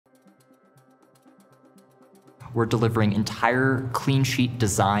We're delivering entire clean sheet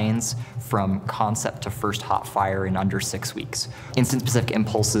designs from concept to first hot fire in under 6 weeks. Instant specific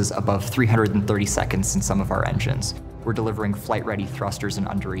impulses above 330 seconds in some of our engines. We're delivering flight-ready thrusters in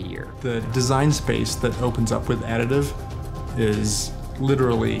under a year. The design space that opens up with additive is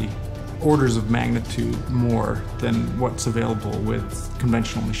literally orders of magnitude more than what's available with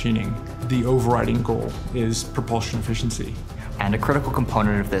conventional machining. The overriding goal is propulsion efficiency. And a critical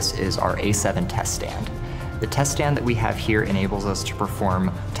component of this is our A7 test stand. The test stand that we have here enables us to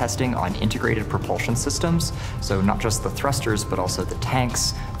perform testing on integrated propulsion systems, so not just the thrusters, but also the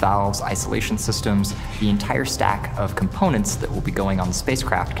tanks, valves, isolation systems. The entire stack of components that will be going on the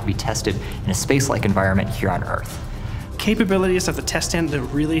spacecraft can be tested in a space-like environment here on Earth. Capabilities of the test stand that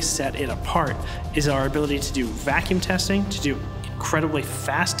really set it apart is our ability to do vacuum testing, to do incredibly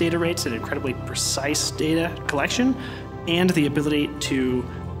fast data rates and incredibly precise data collection, and the ability to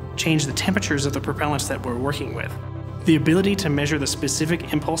change the temperatures of the propellants that we're working with. The ability to measure the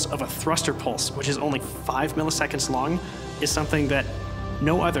specific impulse of a thruster pulse, which is only 5 milliseconds long, is something that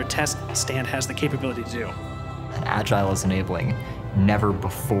no other test stand has the capability to do. And Agile is enabling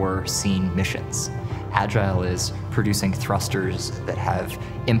never-before-seen missions. Agile is producing thrusters that have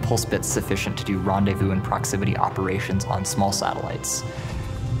impulse bits sufficient to do rendezvous and proximity operations on small satellites.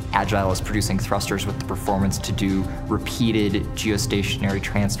 Agile is producing thrusters with the performance to do repeated geostationary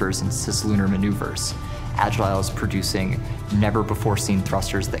transfers and cislunar maneuvers. Agile is producing never-before-seen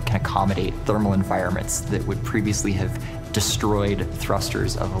thrusters that can accommodate thermal environments that would previously have destroyed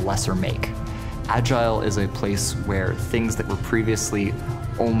thrusters of a lesser make. Agile is a place where things that were previously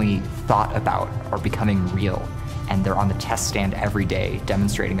only thought about are becoming real, and they're on the test stand every day,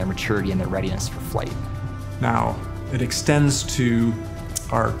 demonstrating their maturity and their readiness for flight. Now, it extends to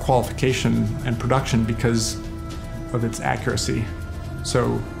our qualification and production because of its accuracy.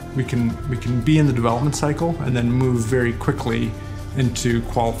 So we can be in the development cycle and then move very quickly into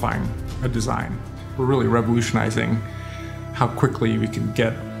qualifying a design. We're really revolutionizing how quickly we can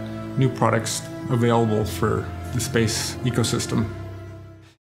get new products available for the space ecosystem.